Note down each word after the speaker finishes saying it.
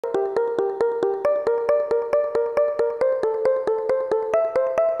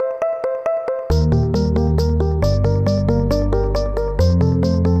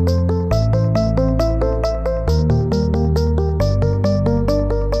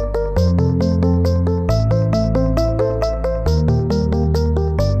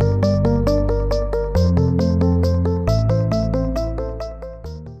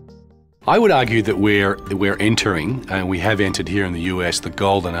I would argue that we're entering, and we have entered here in the US, the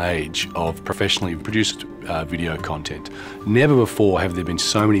golden age of professionally produced video content. Never before have there been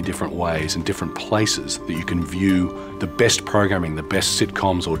so many different ways and different places that you can view the best programming, the best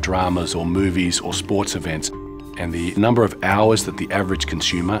sitcoms or dramas or movies or sports events. And the number of hours that the average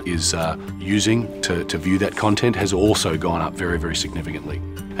consumer is using to view that content has also gone up very, very significantly.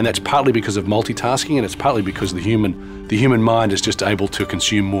 And that's partly because of multitasking, and it's partly because the human mind is just able to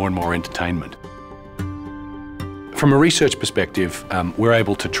consume more and more entertainment. From a research perspective, we're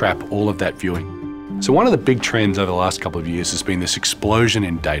able to trap all of that viewing. So one of the big trends over the last couple of years has been this explosion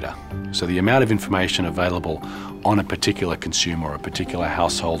in data. So the amount of information available on a particular consumer, or a particular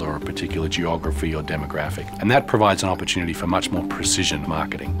household, or a particular geography or demographic. And that provides an opportunity for much more precision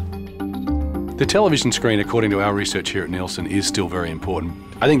marketing. The television screen, according to our research here at Nielsen, is still very important.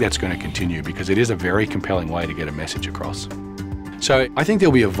 I think that's going to continue because it is a very compelling way to get a message across. So I think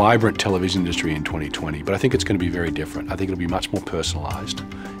there'll be a vibrant television industry in 2020, but I think it's going to be very different. I think it'll be much more personalised,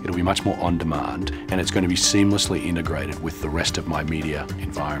 it'll be much more on demand, and it's going to be seamlessly integrated with the rest of my media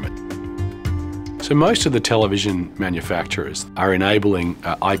environment. So most of the television manufacturers are enabling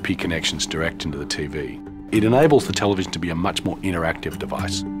IP connections direct into the TV. It enables the television to be a much more interactive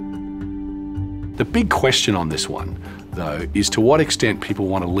device. The big question on this one, though, is to what extent people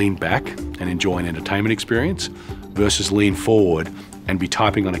want to lean back and enjoy an entertainment experience versus lean forward and be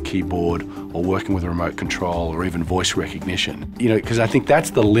typing on a keyboard or working with a remote control or even voice recognition. You know, because I think that's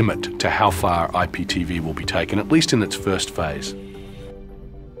the limit to how far IPTV will be taken, at least in its first phase.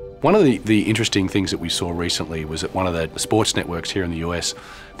 One of the interesting things that we saw recently was at one of the sports networks here in the US,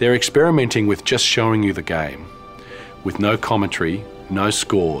 they're experimenting with just showing you the game with no commentary, no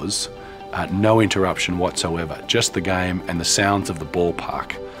scores, no interruption whatsoever, just the game and the sounds of the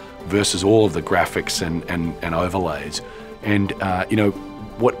ballpark versus all of the graphics and overlays. And you know,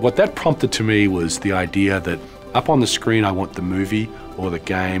 what that prompted to me was the idea that up on the screen I want the movie or the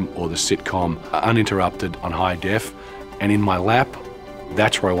game or the sitcom uninterrupted on high def, and in my lap,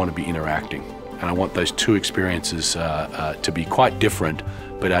 that's where I want to be interacting. And I want those two experiences to be quite different,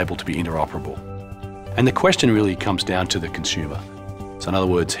 but able to be interoperable. And the question really comes down to the consumer. So in other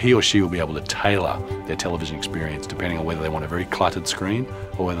words, he or she will be able to tailor their television experience depending on whether they want a very cluttered screen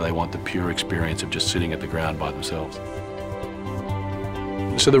or whether they want the pure experience of just sitting at the ground by themselves.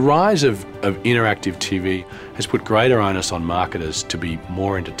 So the rise of interactive TV has put greater onus on marketers to be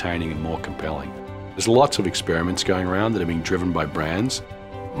more entertaining and more compelling. There's lots of experiments going around that are being driven by brands.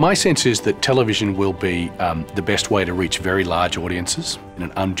 My sense is that television will be the best way to reach very large audiences in an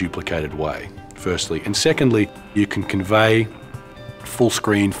unduplicated way, firstly. And secondly, you can convey full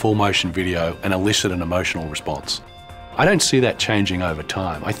screen, full motion video and elicit an emotional response. I don't see that changing over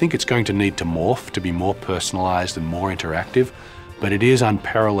time. I think it's going to need to morph to be more personalised and more interactive, but it is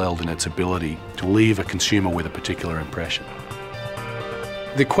unparalleled in its ability to leave a consumer with a particular impression.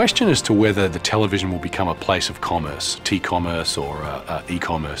 The question as to whether the television will become a place of commerce, T-commerce or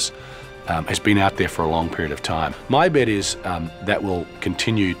e-commerce, has been out there for a long period of time. My bet is that will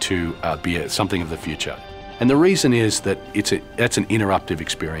continue to be something of the future. And the reason is that that's an interruptive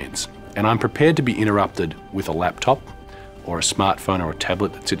experience. And I'm prepared to be interrupted with a laptop or a smartphone or a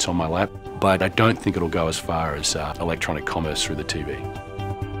tablet that sits on my lap, but I don't think it'll go as far as electronic commerce through the TV.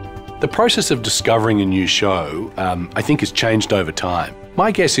 The process of discovering a new show, I think, has changed over time.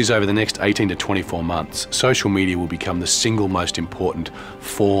 My guess is over the next 18 to 24 months, social media will become the single most important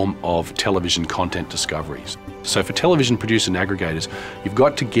form of television content discoveries. So for television producers and aggregators, you've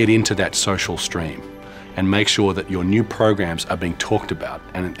got to get into that social stream and make sure that your new programs are being talked about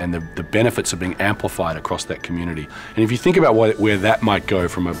and the benefits are being amplified across that community. And if you think about where that might go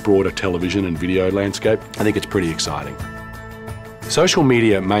from a broader television and video landscape, I think it's pretty exciting. Social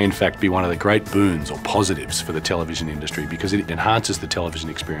media may in fact be one of the great boons or positives for the television industry because it enhances the television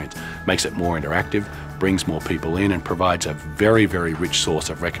experience, makes it more interactive, brings more people in and provides a very, very rich source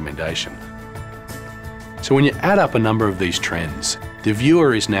of recommendation. So when you add up a number of these trends, the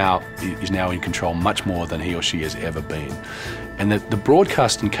viewer is now in control much more than he or she has ever been. And the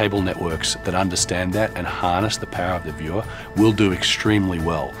broadcast and cable networks that understand that and harness the power of the viewer will do extremely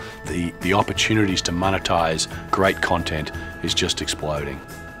well. The opportunities to monetize great content is just exploding.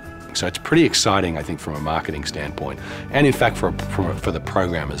 So it's pretty exciting, I think, from a marketing standpoint, and in fact for the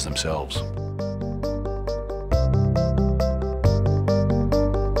programmers themselves.